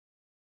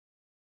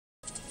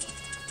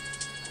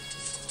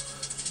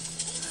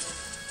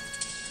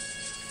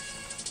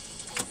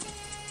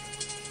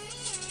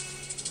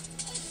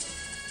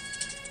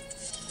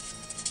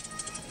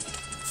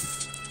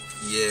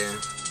Yeah.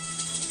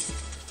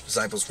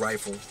 Disciples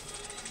Rifle.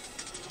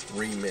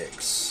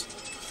 Remix.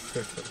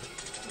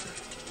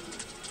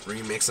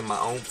 Remixing my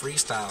own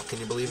freestyle. Can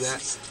you believe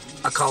that?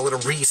 I call it a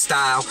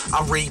restyle.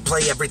 I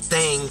replay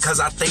everything, cause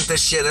I think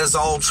this shit is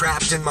all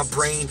trapped in my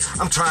brain.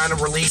 I'm trying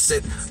to release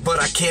it, but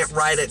I can't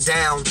write it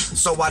down.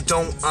 So I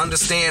don't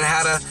understand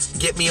how to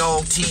get me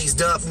all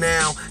teased up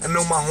now. I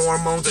know my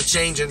hormones are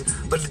changing,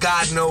 but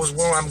God knows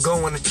where I'm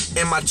going.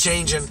 Am I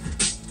changing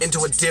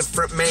into a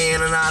different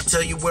man? And I'll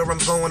tell you where I'm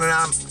going, and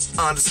I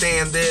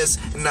understand this,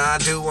 and I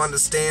do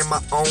understand my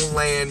own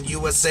land.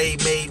 USA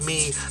made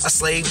me a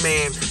slave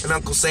man, and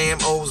Uncle Sam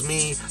owes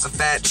me a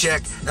fat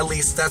check. At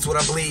least that's what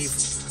I believe.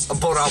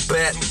 But I'll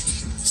bet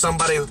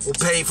somebody will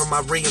pay for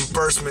my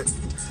reimbursement.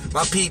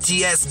 My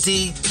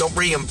PTSD don't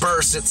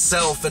reimburse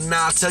itself, and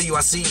now I tell you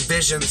I see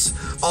visions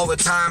all the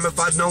time. If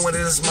I know it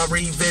is my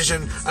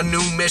revision, a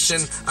new mission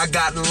I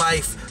got in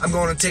life. I'm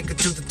gonna take it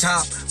to the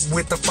top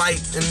with the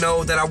fight, and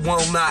know that I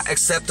will not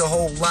accept a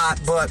whole lot.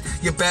 But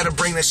you better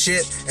bring the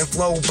shit and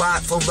flow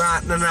bot for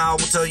bot, and I will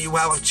tell you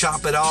how I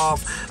chop it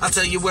off. I'll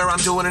tell you where I'm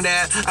doing it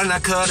at, and I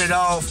cut it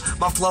off.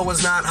 My flow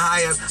is not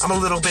higher. I'm a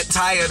little bit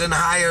tired and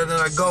higher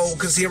than I go,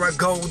 cause here I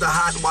go, the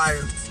hot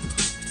wire.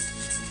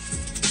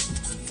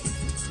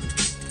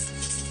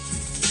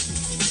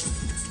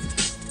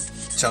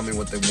 Tell me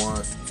what they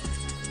want.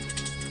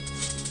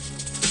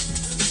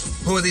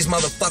 Who are these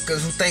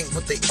motherfuckers who think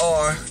what they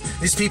are?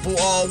 These people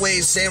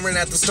always staring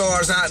at the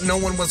stars, not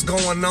knowing what's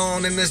going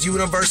on in this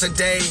universe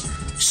today.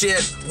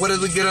 Shit, what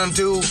are we gonna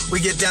do? We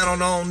get down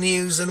on all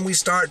knees and we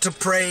start to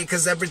pray,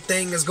 cause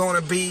everything is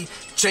gonna be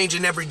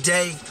changing every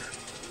day.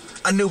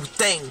 A new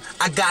thing,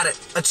 I got it,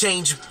 a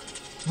change.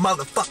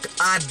 Motherfucker,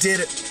 I did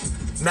it.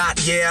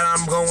 Not yet,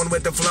 I'm going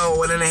with the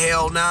flow, and then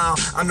hell no,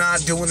 I'm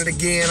not doing it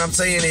again. I'm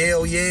saying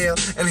hell yeah,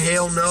 and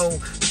hell no.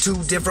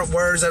 Two different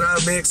words that I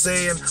mix,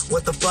 saying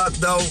what the fuck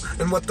though,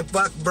 and what the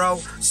fuck bro.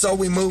 So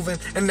we moving,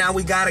 and now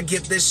we gotta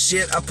get this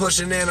shit. I'm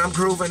pushing in, I'm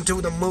grooving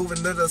to the moving,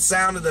 to the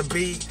sound of the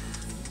beat.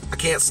 I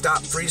can't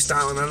stop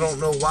freestyling, I don't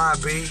know why,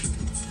 B.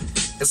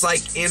 It's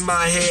like in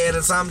my head,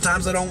 and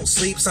sometimes I don't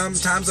sleep,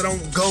 sometimes I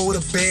don't go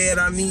to bed.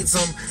 I need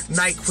some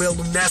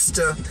NyQuil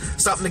Nesta,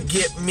 something to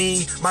get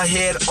me, my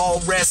head all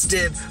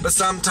rested. But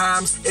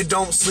sometimes it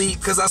don't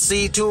sleep, cause I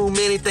see too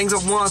many things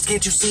at once.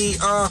 Can't you see,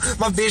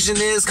 my vision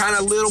is kinda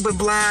a little bit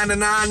blind.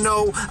 And I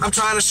know I'm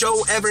trying to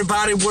show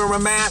everybody where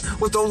I'm at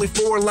with only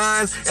 4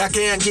 lines. I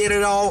can't get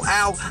it all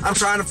out. I'm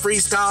trying to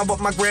freestyle, but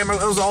my grammar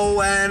is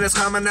old and it's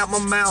coming out my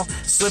mouth,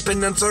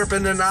 slipping and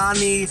slurping. And I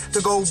need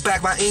to go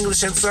back my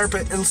English and slurp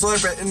it and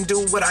slurp it and do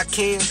what I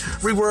can,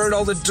 reword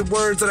all the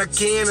words that I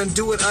can and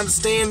do it,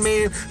 understand,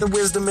 man. The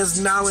wisdom is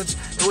knowledge,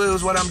 and it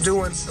is what I'm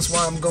doing. That's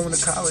why I'm going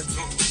to college.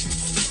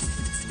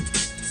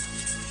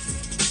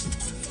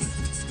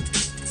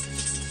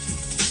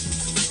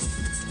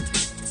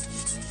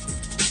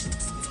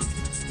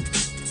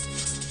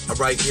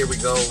 Alright, here we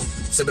go.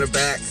 Sipping it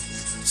back,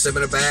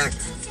 sipping it back,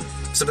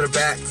 sipping it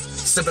back.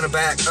 Sipping it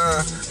back,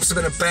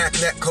 sipping it back,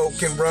 that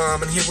coke and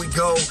rum, and here we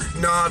go.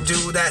 Nah,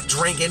 dude, that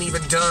drink ain't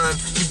even done.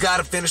 You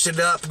gotta finish it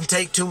up and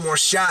take 2 more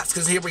shots,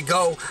 cause here we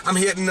go. I'm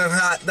hitting the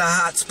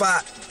hot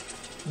spot.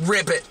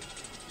 Rip it.